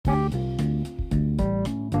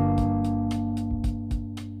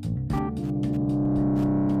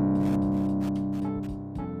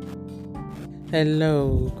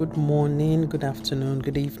Hello, good morning, good afternoon,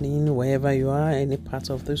 good evening, wherever you are, any part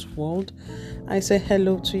of this world. I say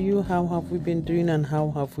hello to you. How have we been doing and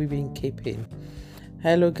how have we been keeping?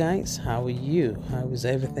 Hello, guys. How are you? How is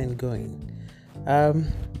everything going?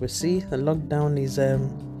 We see the lockdown is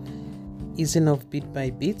easing off bit by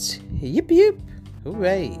bit. Yip yip,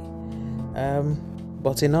 hooray!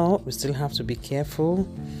 But in all, we still have to be careful.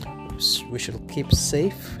 We should keep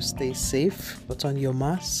safe, stay safe, put on your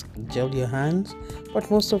mask, gel your hands, but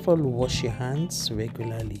most of all, wash your hands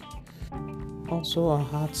regularly. Also, our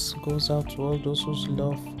hearts goes out to all those who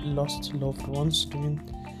lost loved ones during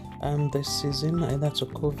this season, either to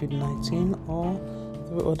COVID-19 or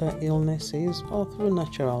through other illnesses or through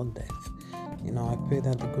natural death. I pray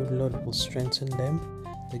that the good Lord will strengthen them.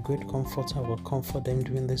 The great Comforter will comfort them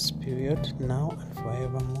during this period, now and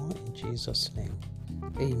forevermore, in Jesus' name.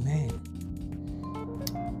 Amen.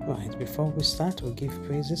 Right, before we start, we give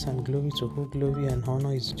praises and glory to who glory and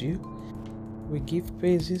honor is due. We give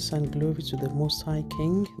praises and glory to the Most High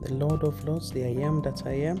King, the Lord of Lords, the I am that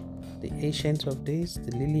I am, the Ancient of Days,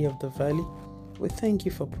 the Lily of the Valley. We thank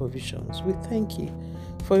you for provisions. We thank you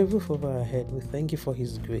for a roof over our head. We thank you for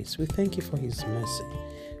His grace. We thank you for His mercy.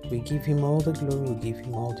 We give Him all the glory. We give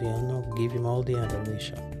Him all the honor. We give Him all the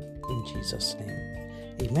adoration. In Jesus' name.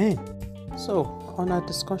 Amen. So, on our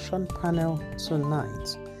discussion panel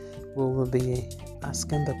tonight, we will be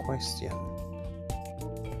asking the question: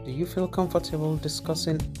 do you feel comfortable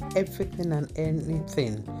discussing everything and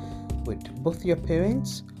anything with both your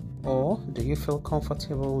parents, or do you feel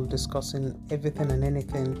comfortable discussing everything and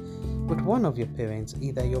anything with one of your parents,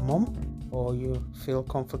 either your mom, or you feel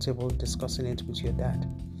comfortable discussing it with your dad?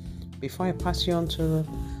 Before I pass you on to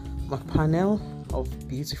my panel of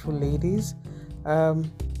beautiful ladies,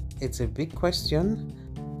 it's a big question,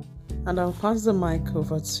 and I'll pass the mic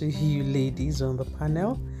over to you ladies on the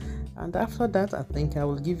panel. And after that, I think I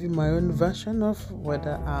will give you my own version of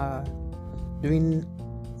whether during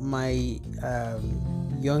my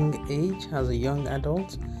young age as a young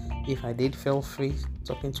adult, if I did feel free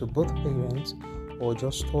talking to both parents or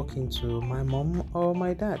just talking to my mom or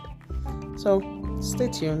my dad. So stay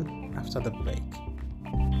tuned after the break.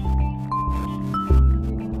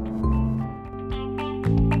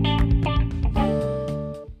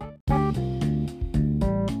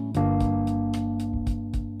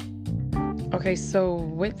 Okay, so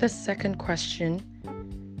with the second question,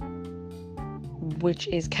 which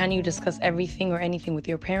is, can you discuss everything or anything with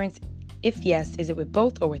your parents? If yes, is it with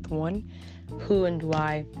both or with one? Who and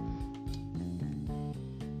why?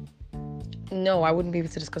 No, I wouldn't be able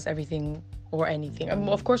to discuss everything or anything.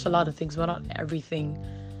 Of course, a lot of things, but not everything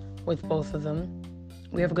with both of them.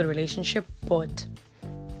 We have a good relationship, but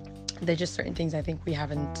there's just certain things I think we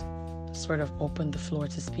haven't sort of opened the floor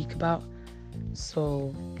to speak about.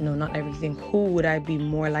 So, no, not everything. Who would I be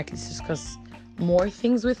more likely to discuss more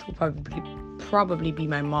things with? Would probably be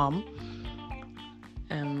my mom.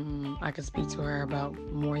 I could speak to her about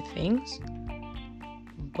more things,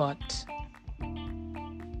 but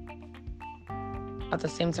at the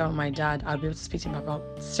same time, my dad, I'll be able to speak to him about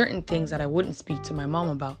certain things that I wouldn't speak to my mom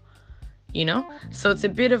about, So it's a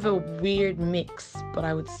bit of a weird mix, but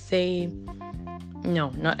I would say, no,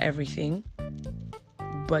 not everything,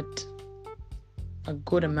 but a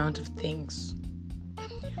good amount of things,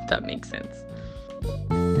 if that makes sense.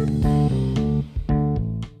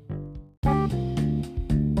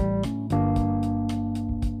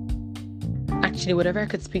 Actually, whatever I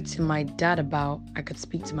could speak to my dad about, I could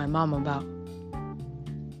speak to my mom about,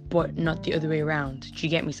 but not the other way around. Do you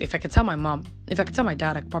get me? So if I could tell my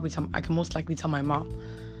dad, I can most likely tell my mom.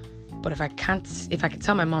 But if I could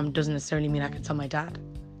tell my mom, doesn't necessarily mean I could tell my dad.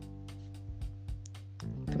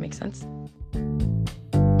 That makes sense?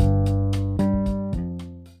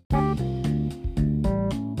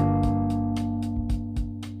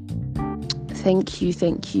 Thank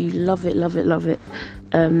you. Love it.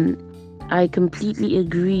 I completely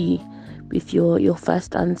agree with your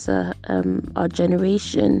first answer. Our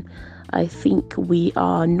generation, I think we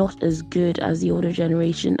are not as good as the older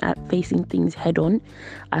generation at facing things head on,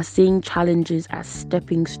 as seeing challenges as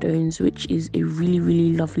stepping stones, which is a really,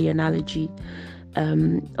 really lovely analogy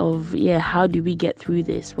of how do we get through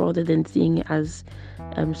this, rather than seeing it as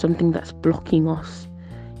something that's blocking us,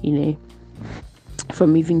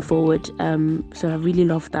 from moving forward. So I really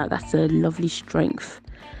love that. That's a lovely strength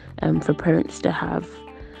for parents to have,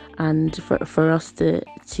 and for us to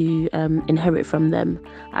inherit from them.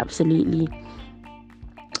 Absolutely.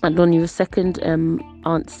 And on your second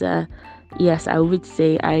answer, yes, I would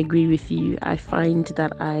say I agree with you. I find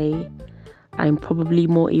that I I'm probably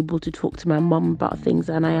more able to talk to my mum about things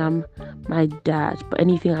than I am my dad. But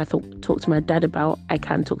anything I talk to my dad about, I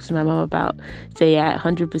can talk to my mum about. So yeah,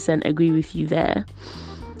 100% agree with you there.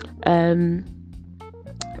 And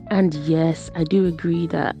yes, I do agree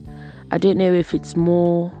that I don't know if it's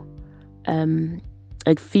more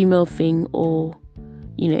like female thing or,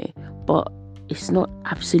 but it's not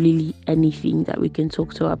absolutely anything that we can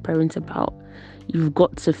talk to our parents about. You've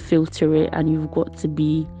got to filter it, and you've got to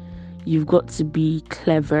be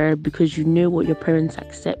clever, because you know what your parents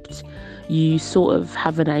accept. You sort of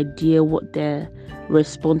have an idea what their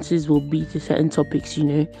responses will be to certain topics,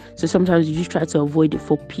 so sometimes you just try to avoid it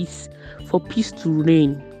for peace to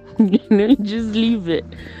reign. Just leave it.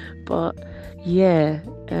 But yeah,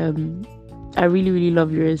 I really, really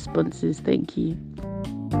love your responses. Thank you.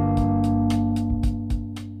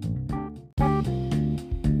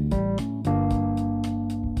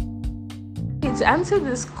 To answer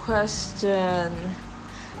this question,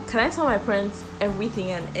 can I tell my parents everything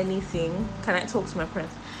and anything? Can I talk to my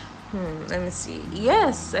parents? Let me see.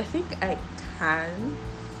 Yes, I think I can.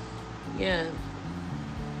 Yeah.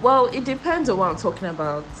 Well, it depends on what I'm talking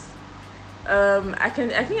about. I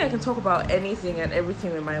think I can talk about anything and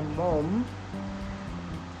everything with my mom,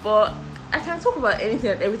 but I can talk about anything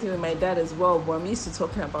and everything with my dad as well. But I'm used to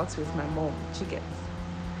talking about it with my mom. She gets.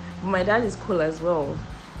 But my dad is cool as well.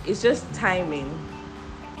 It's just timing.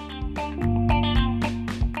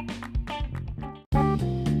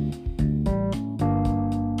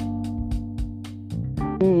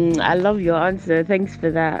 I love your answer. Thanks for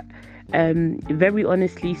that. Very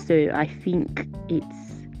honestly, so I think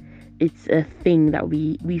it's a thing that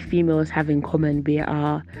we females have in common.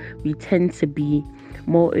 We tend to be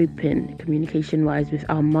more open communication wise with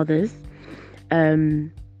our mothers.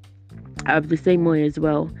 I'm the same way as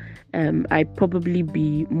well. I'd probably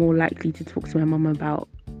be more likely to talk to my mum about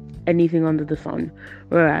anything under the sun,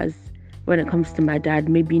 whereas when it comes to my dad,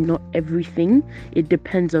 maybe not everything. It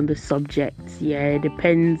depends on the subject. Yeah, it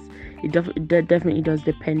depends. It definitely does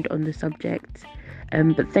depend on the subject.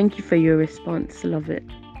 But thank you for your response. Love it.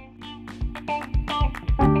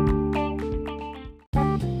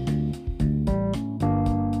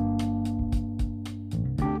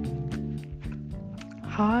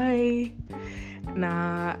 Hi.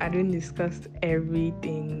 Nah, I don't discuss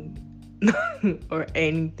everything or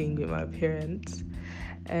anything with my parents.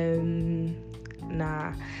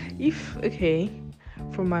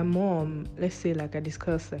 For my mom, let's say like I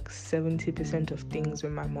discuss like 70% of things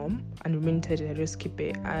with my mom, and remaining 30 I just keep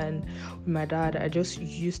it. And with my dad, I just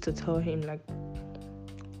used to tell him like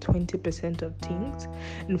 20% of things.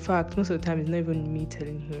 In fact, most of the time it's not even me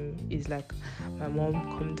telling him, it's like my mom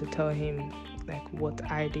coming to tell him like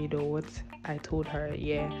what I did or what I told her.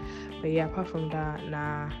 Yeah, but yeah, apart from that,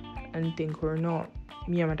 nah, anything or not,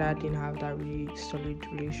 me and my dad didn't have that really solid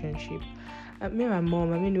relationship. Me and my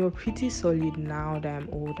mom, we were pretty solid now that I'm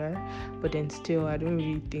older, but then still I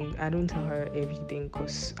don't tell her everything,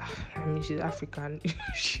 because she's African.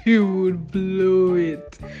 She would blow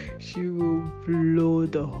it. She will blow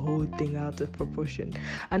the whole thing out of proportion.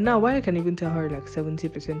 And now why I can even tell her like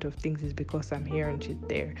 70% of things is because I'm here and she's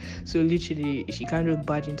there. So literally she can't just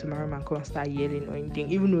barge into my room and come and start yelling or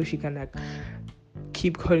anything, even though she can like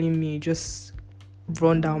keep calling me, just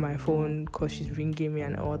run down my phone because she's ringing me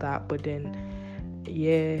and all that. But then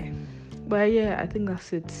I think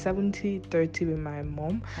that's it. 70-30 with my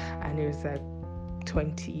mom, and it was like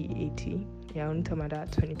 20-80. I only tell my dad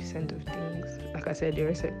 20% of things. Like I said, the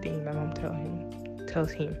rest of the things my mom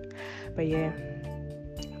tells him. But yeah,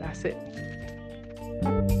 that's it.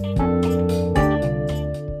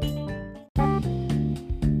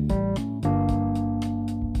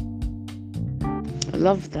 I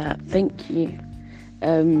love that. Thank you.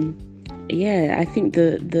 I think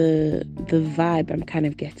the vibe I'm kind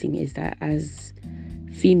of getting is that as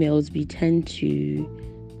females, we tend to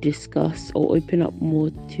discuss or open up more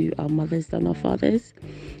to our mothers than our fathers.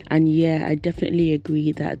 And yeah, I definitely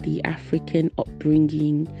agree that the African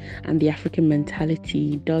upbringing and the African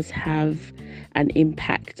mentality does have an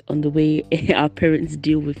impact on the way our parents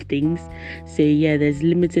deal with things. So yeah, there's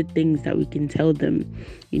limited things that we can tell them.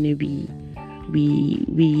 We need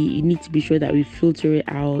to be sure that we filter it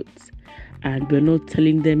out, and we're not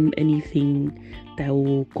telling them anything that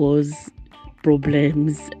will cause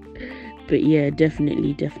problems. But yeah,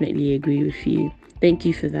 definitely agree with you. Thank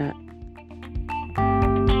you for that.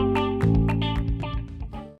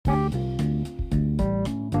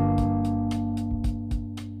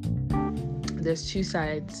 There's two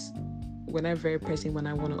sides. When I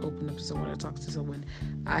want to open up to someone or talk to someone,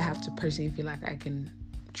 I have to personally feel like I can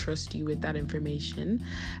trust you with that information,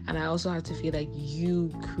 and I also have to feel like you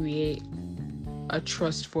create a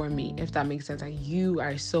trust for me, if that makes sense. Like, you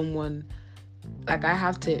are someone, like, I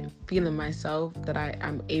have to feel in myself that I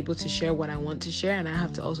am able to share what I want to share, and I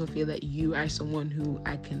have to also feel that you are someone who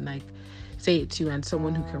I can like say it to, and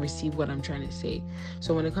someone who can receive what I'm trying to say.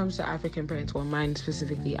 So when it comes to African parents, or mine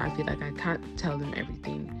specifically, I feel like I can't tell them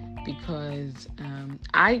everything, because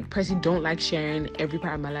I personally don't like sharing every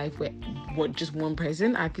part of my life with just one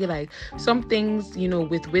person. I feel like some things,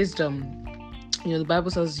 with wisdom, the Bible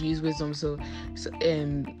says to use wisdom. So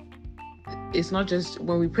it's not just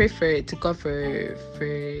when we pray to God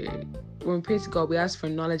when we pray to God, we ask for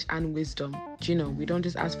knowledge and wisdom. We don't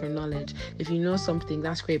just ask for knowledge. If you know something,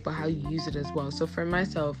 that's great, but how you use it as well. So for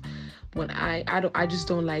myself, when I just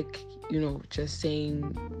don't like, just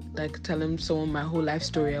saying, like, telling someone my whole life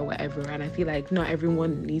story or whatever. And I feel like not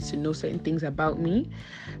everyone needs to know certain things about me.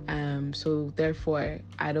 So therefore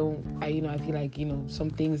I feel like, some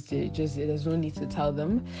things there's no need to tell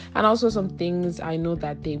them. And also some things I know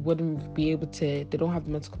that they wouldn't be able to, they don't have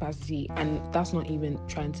the mental capacity, and that's not even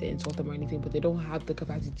trying to insult them or anything, but they don't have the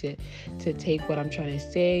capacity to take what I'm trying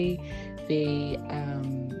to say.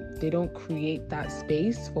 They don't create that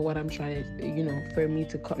space for what I'm trying to, for me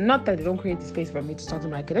to not that they don't create the space for me to talk to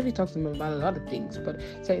them. I could definitely talk to them about a lot of things, but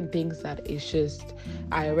certain things that it's just,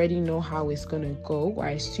 I already know how it's gonna go, or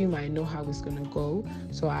I assume I know how it's gonna go,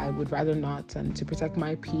 so I would rather not. And to protect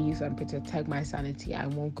my peace and protect my sanity, I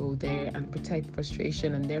won't go there, and protect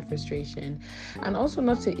frustration and their frustration, and also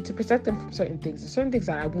not to protect them from certain things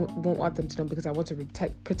that I won't want them to know, because I want to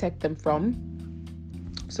protect them from,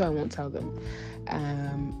 so I won't tell them.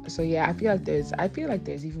 So yeah, I feel like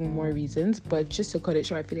there's even more reasons, but just to cut it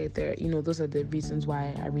short, I feel like those are the reasons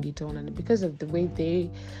why I really don't. And because of the way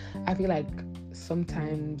I feel like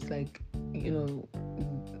sometimes, like,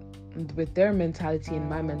 with their mentality and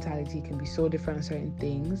my mentality can be so different on certain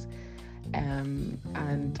things.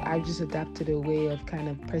 And I've just adapted a way of kind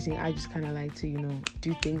of pressing. I just kind of like to,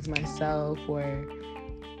 do things myself, or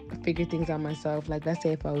figure things out myself. Like, let's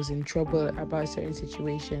say if I was in trouble about a certain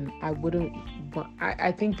situation, I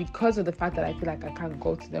think because of the fact that I feel like I can't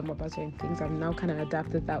go to them about certain things, I've now kind of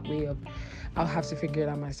adapted that way of, I'll have to figure it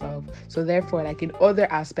out myself. So therefore, like, in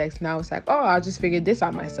other aspects now, it's like, oh, I'll just figure this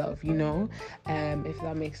out myself, if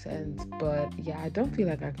that makes sense. But yeah, I don't feel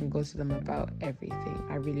like I can go to them about everything.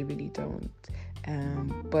 I really, really don't.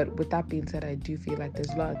 But with that being said, I do feel like there's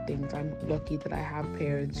a lot of things. I'm lucky that I have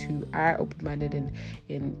parents who are open-minded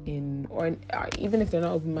or even if they're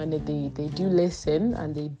not open-minded, they do listen,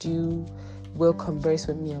 and they will converse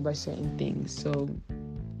with me about certain things. So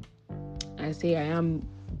I say I am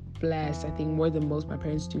blessed. I think more than most, my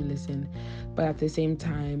parents do listen, but at the same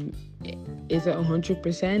time, is it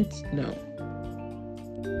 100%? No.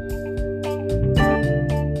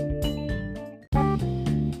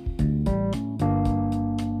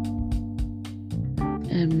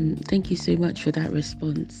 Thank you so much for that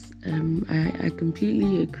response. I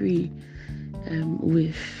completely agree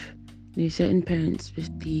with certain parents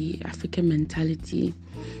with the African mentality.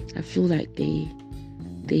 I feel like they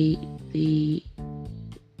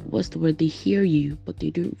what's the word? They hear you, but they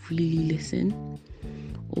don't really listen,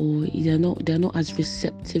 or they're not as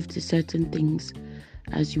receptive to certain things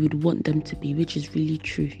as you would want them to be, which is really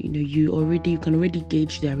true. You can already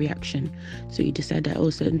gauge their reaction, so you decide that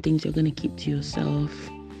certain things you're going to keep to yourself,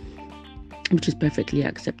 which is perfectly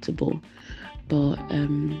acceptable. But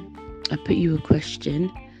I put you a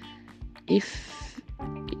question. If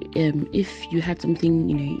you had something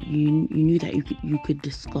you knew that you could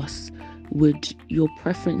discuss, would your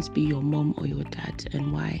preference be your mom or your dad,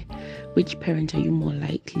 and why? Which parent are you more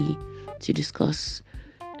likely to discuss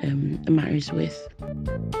matters with?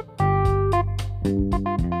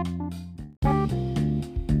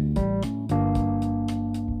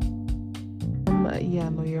 Yeah,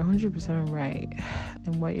 no, you're 100% right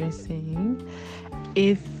in what you're saying.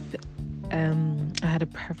 If I had a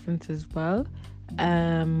preference as well,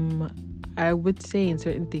 I would say in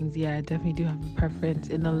certain things, yeah, I definitely do have a preference.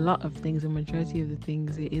 In a lot of things, the majority of the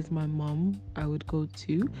things, it is my mom I would go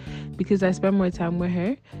to, because I spend more time with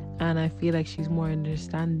her, and I feel like she's more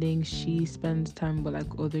understanding. She spends time with like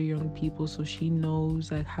other young people, so she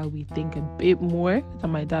knows like how we think a bit more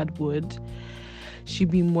than my dad would.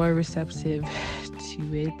 She'd be more receptive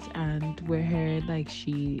to it, and with her, like,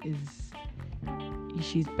 she's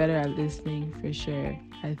better at listening for sure,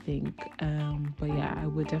 I think. But yeah, I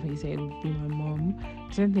would definitely say it would be my mom.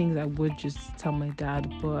 Certain things I would just tell my dad,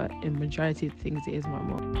 but in majority of things it is my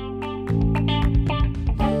mom.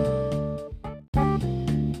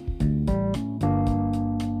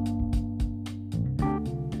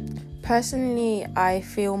 Personally, I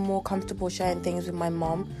feel more comfortable sharing things with my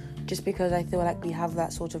mom, just because I feel like we have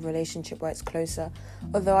that sort of relationship where it's closer.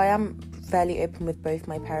 Although I am fairly open with both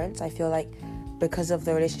my parents, I feel like because of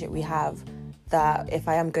the relationship we have, that if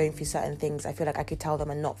I am going through certain things, I feel like I could tell them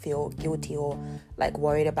and not feel guilty or like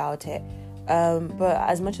worried about it. But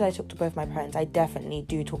as much as I talk to both my parents, I definitely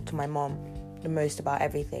do talk to my mom the most about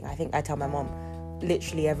everything. I think I tell my mom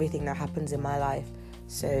literally everything that happens in my life.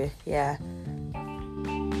 So yeah.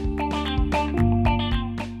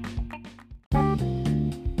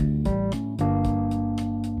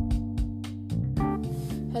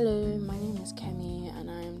 Hello, my name is Kemi and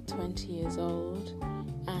I am 20 years old,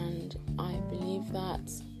 and I believe that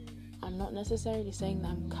I'm not necessarily saying that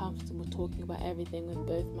I'm comfortable talking about everything with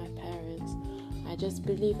both my parents. I just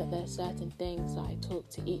believe that there are certain things that I talk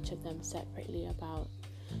to each of them separately about.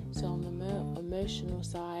 So on the emotional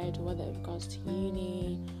side, whether it goes to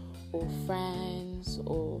uni or friends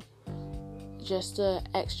or just an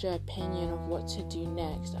extra opinion of what to do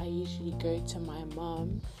next, I usually go to my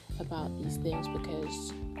mum about these things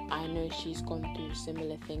because I know she's gone through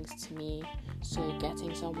similar things to me, so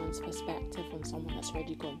getting someone's perspective on someone that's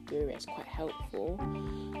already gone through it is quite helpful.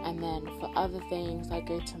 And then for other things, I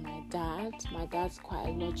go to my dad. My dad's quite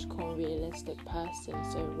a logical and realistic person,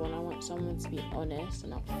 so when I want someone to be honest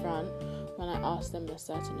and upfront, when I ask them a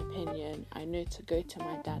certain opinion, I know to go to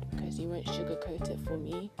my dad because he won't sugarcoat it for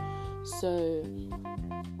me. So,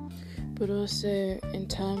 but also in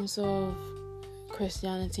terms of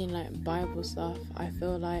Christianity and like Bible stuff, I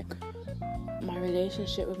feel like my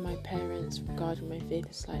relationship with my parents regarding my faith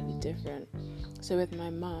is slightly different. So with my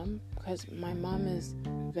mum, because my mum is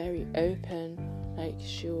very open, like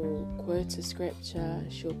she'll quote a scripture,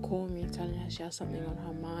 she'll call me telling her she has something on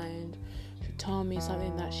her mind, she'll tell me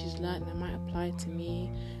something that she's learned that might apply to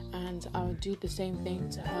me, and I'll do the same thing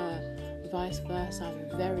to her, vice versa.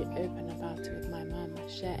 I'm very open about it with my mum. I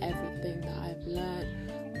share everything that I've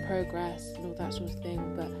learned, progress and all that sort of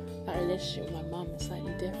thing, but that relationship with my mum is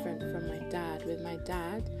slightly different from my dad. With my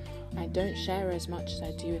dad, I don't share as much as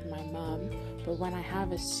I do with my mum, but when I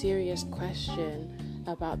have a serious question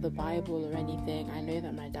about the Bible or anything, I know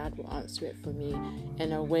that my dad will answer it for me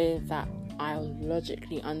in a way that I'll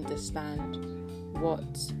logically understand what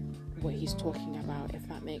he's talking about, if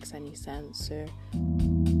that makes any sense. So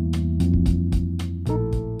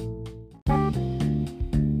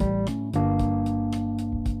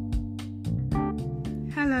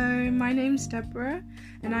my name's Deborah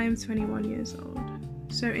and I am 21 years old.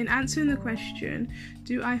 So in answering the question,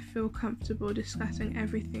 do I feel comfortable discussing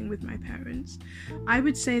everything with my parents? I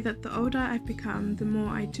would say that the older I've become, the more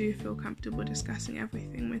I do feel comfortable discussing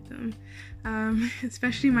everything with them.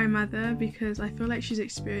 Especially my mother, because I feel like she's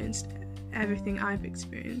experienced everything I've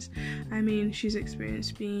experienced. I mean, she's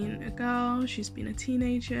experienced being a girl, she's been a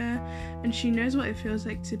teenager, and she knows what it feels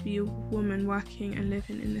like to be a woman working and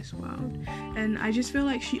living in this world. And I just feel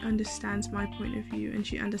like she understands my point of view and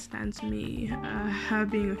she understands me, her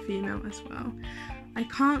being a female as well. I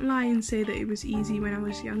can't lie and say that it was easy when I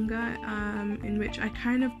was younger, in which I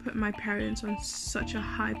kind of put my parents on such a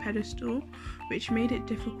high pedestal, which made it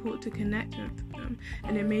difficult to connect with them,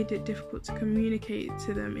 and it made it difficult to communicate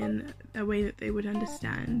to them in a way that they would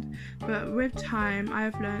understand. But with time, I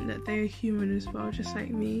have learned that they are human as well, just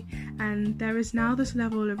like me, and there is now this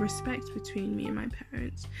level of respect between me and my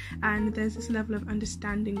parents, and there's this level of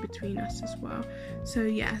understanding between us as well. So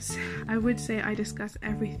yes, I would say I discuss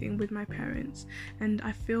everything with my parents, and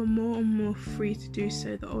I feel more and more free to do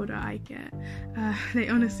so the older I get. They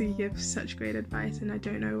honestly give such great advice, and I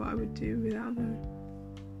don't know what I would do without them.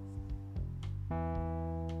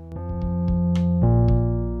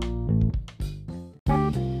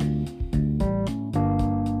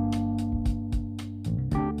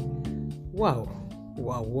 Wow.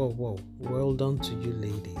 Well done to you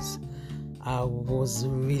ladies. I was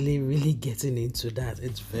really getting into that.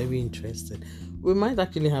 It's very interesting. We might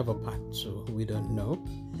actually have a part 2, we don't know.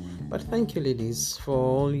 But thank you ladies for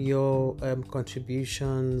all your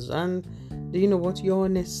contributions, and you know what, your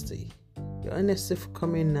honesty for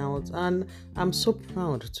coming out. And I'm so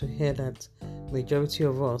proud to hear that majority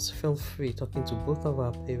of us feel free talking to both of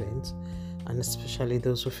our parents, and especially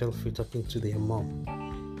those who feel free talking to their mom.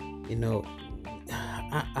 You know,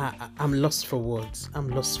 I'm lost for words.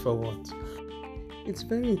 It's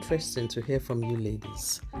very interesting to hear from you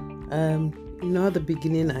ladies. At the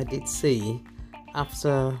beginning I did say,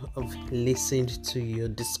 after I've listened to your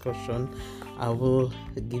discussion, I will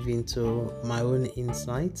give into my own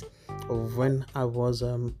insight of when I was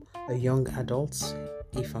a young adult,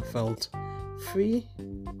 if I felt free,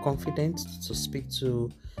 confident to speak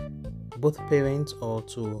to both parents or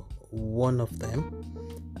to one of them.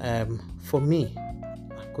 For me,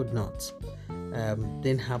 I could not.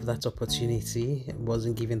 didn't have that opportunity,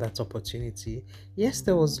 wasn't given that opportunity. Yes,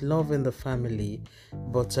 there was love in the family,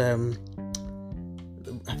 but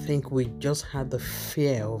I think we just had the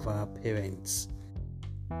fear of our parents.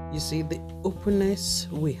 You see, the openness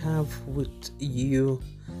we have with you,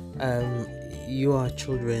 you are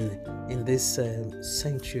children in this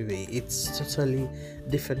century, it's totally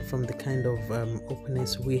different from the kind of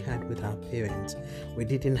openness we had with our parents. We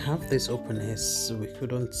didn't have this openness. We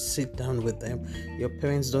couldn't sit down with them. Your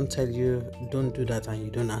parents don't tell you don't do that, and you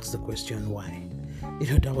don't ask the question why.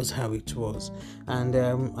 That was how it was. And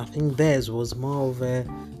I think theirs was more of a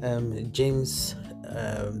James,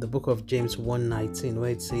 the book of James 1:19,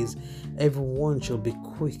 where it says everyone should be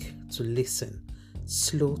quick to listen,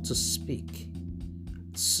 slow to speak,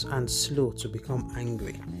 and slow to become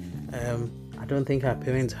angry. I don't think our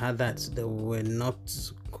parents had that. They were not,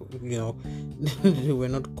 they were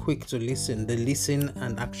not quick to listen. They listen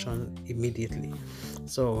and action immediately.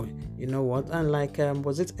 So you know what? And like,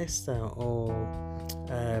 was it Esther or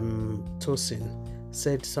Tosin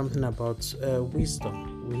said something about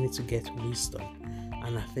wisdom? We need to get wisdom,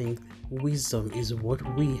 and I think wisdom is what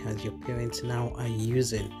we as your parents now are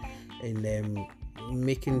using in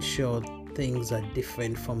making sure things are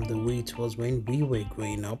different from the way it was when we were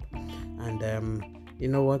growing up. And you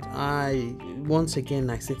know what, once again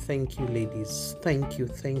I say thank you, ladies. Thank you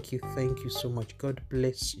so much. God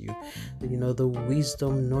bless you. The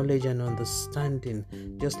wisdom, knowledge and understanding,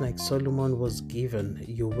 just like Solomon was given,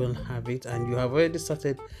 you will have it, and you have already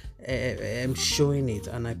started showing it,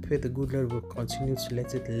 and I pray the good Lord will continue to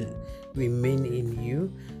let it remain in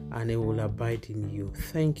you, and it will abide in you.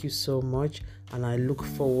 Thank you so much, and I look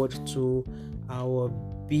forward to our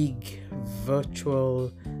big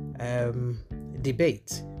virtual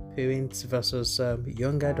debate, parents versus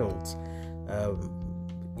young adults,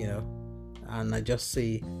 and I just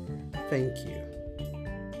say thank you.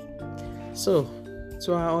 So,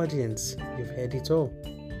 to our audience, you've heard it all.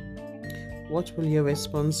 What will your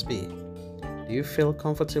response be? Do you feel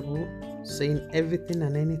comfortable saying everything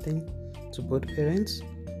and anything to both parents,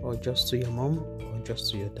 or just to your mom, or just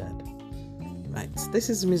to your dad? Right, this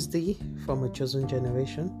is Miss D from A Chosen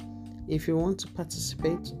Generation. If you want to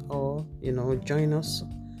participate or join us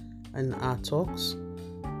in our talks,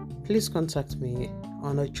 please contact me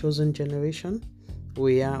on A Chosen Generation.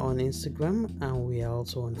 We are on Instagram and we are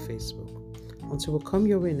also on Facebook. Until we come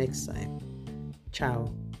your way next time,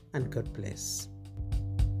 ciao and God bless.